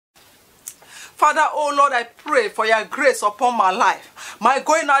Father, oh Lord, I pray for your grace upon my life. My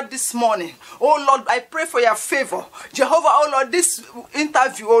going out this morning, oh Lord, I pray for your favor. Jehovah, oh Lord, this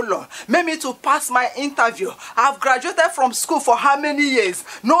interview, oh Lord, make me to pass my interview. I've graduated from school for how many years?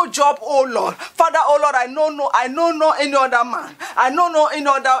 No job, oh Lord. Father, oh Lord, I know no any other man. I know no any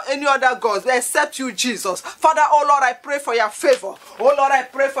other God except you, Jesus. Father, oh Lord, I pray for your favor. Oh Lord, I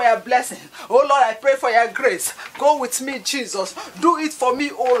pray for your blessing. Oh Lord, I pray for your grace. Go with me, Jesus. Do it for me,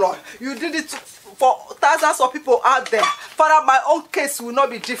 oh Lord. You did it for thousands of people out there. Father, my own case will not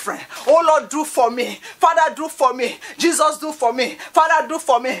be different. Oh Lord, do for me. Father, do for me. Jesus, do for me. Father, do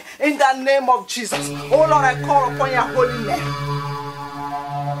for me. In the name of Jesus. Oh Lord, I call upon your holy name.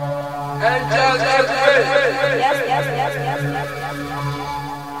 Yes.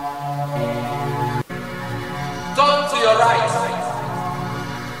 Turn to your right.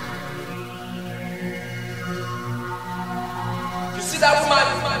 You see that woman?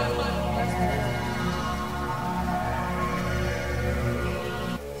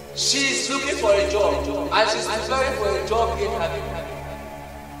 She's looking for a job and she's preparing for a job interview.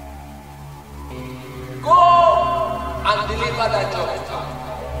 Go and deliver that job.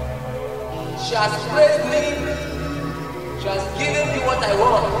 She has praised me. She has given me what I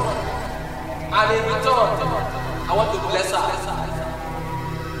want. And in return, I want to bless her.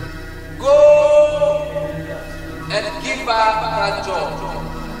 Go and give her that job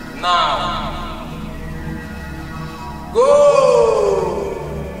now. Go.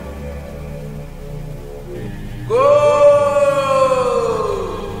 Go.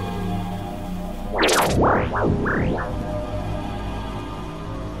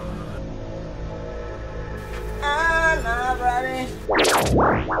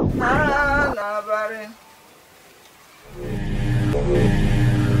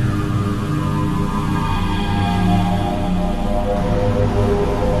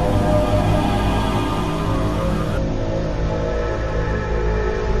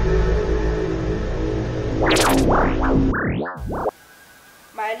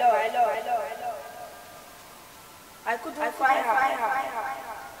 My lord, I couldn't find her.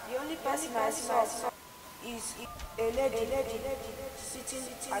 The only person I saw is a lady sitting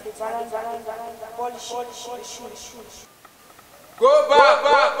at the veranda, polishing shoes. Go back.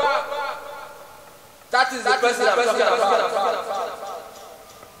 That is the person I'm talking about.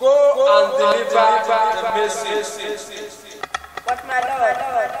 Go and deliver the message. But my lord,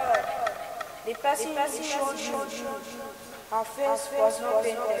 the person showed you, her face was not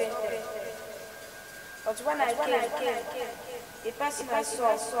painted. But when I came, the person I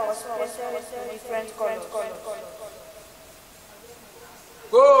saw was painted in different colors.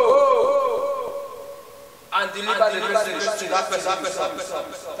 Go and deliver the message to that person.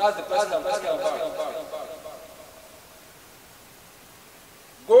 That's the person I'm talking about.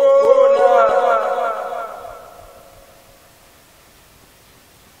 Go now.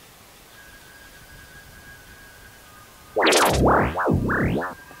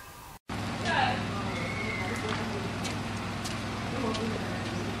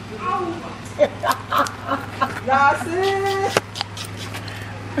 That's it.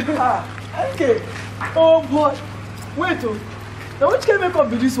 Okay. Oh boy. Wait, oh. Now which can make up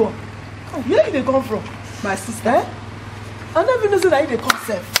with this one? Where did they come from? My sister. I never know that they come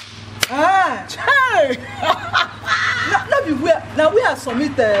safe. Hey! Now we have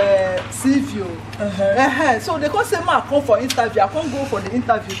submit CV. So they can't say I come for interview. I can't go for the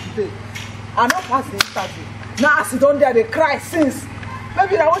interview today. I not pass the interview. Now I sit down there, they cry since.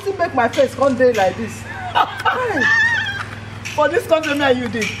 Maybe I want to make my face one day like this. For this country, me and you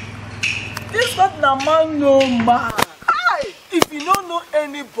did. This country, na man no man. If you don't know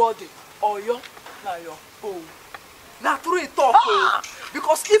anybody, or you, na your own. Now through it talk,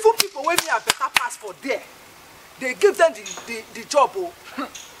 because even people when me have better pass for there, they give them the job.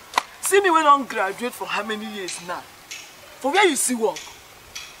 See me when I graduate for how many years now? For where you see work?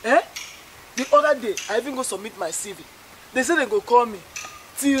 The other day, I even go submit my CV. They say they go call me.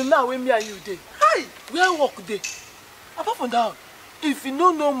 Till now, when me and you dey. Where work dey? Apart from that, if you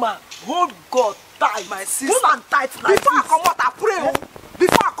don't know man, hold God tight. My sister. Hold on tight like before I come out, I pray.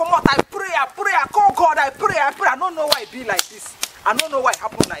 Before I come out, I pray. I call God, I pray. I don't know why it be like this. I don't know why it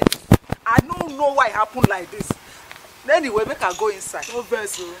happen like this. I don't know why it happen like this. Anyway, make I go inside. No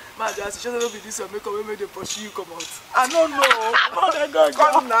verse, oh. Man, just should not be this one. Make a way they pursue you come out. I don't know. Oh my God.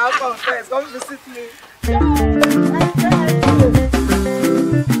 Come now, come first. Come visit me.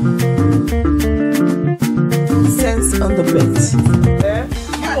 Sense on the bed.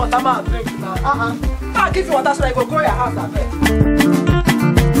 Give water, man, drink now. I'll give you water so I go your house and bed.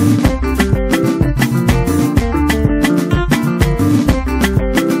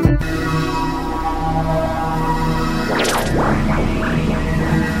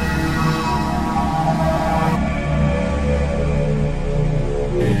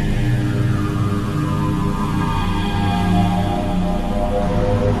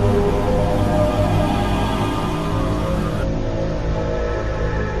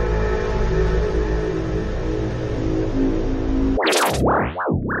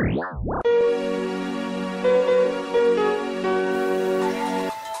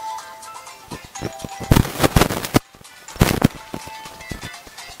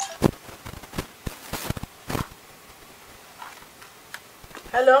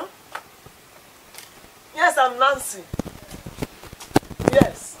 Nancy.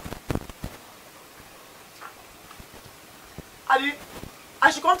 Yes.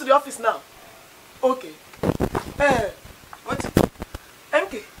 I should come to the office now. Okay. What?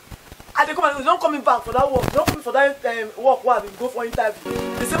 MK. I dey come and don't coming back for that work. Don't come for that work where I been go for interview.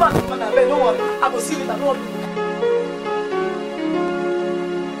 The same man, don't worry. I go see you later. Don't worry.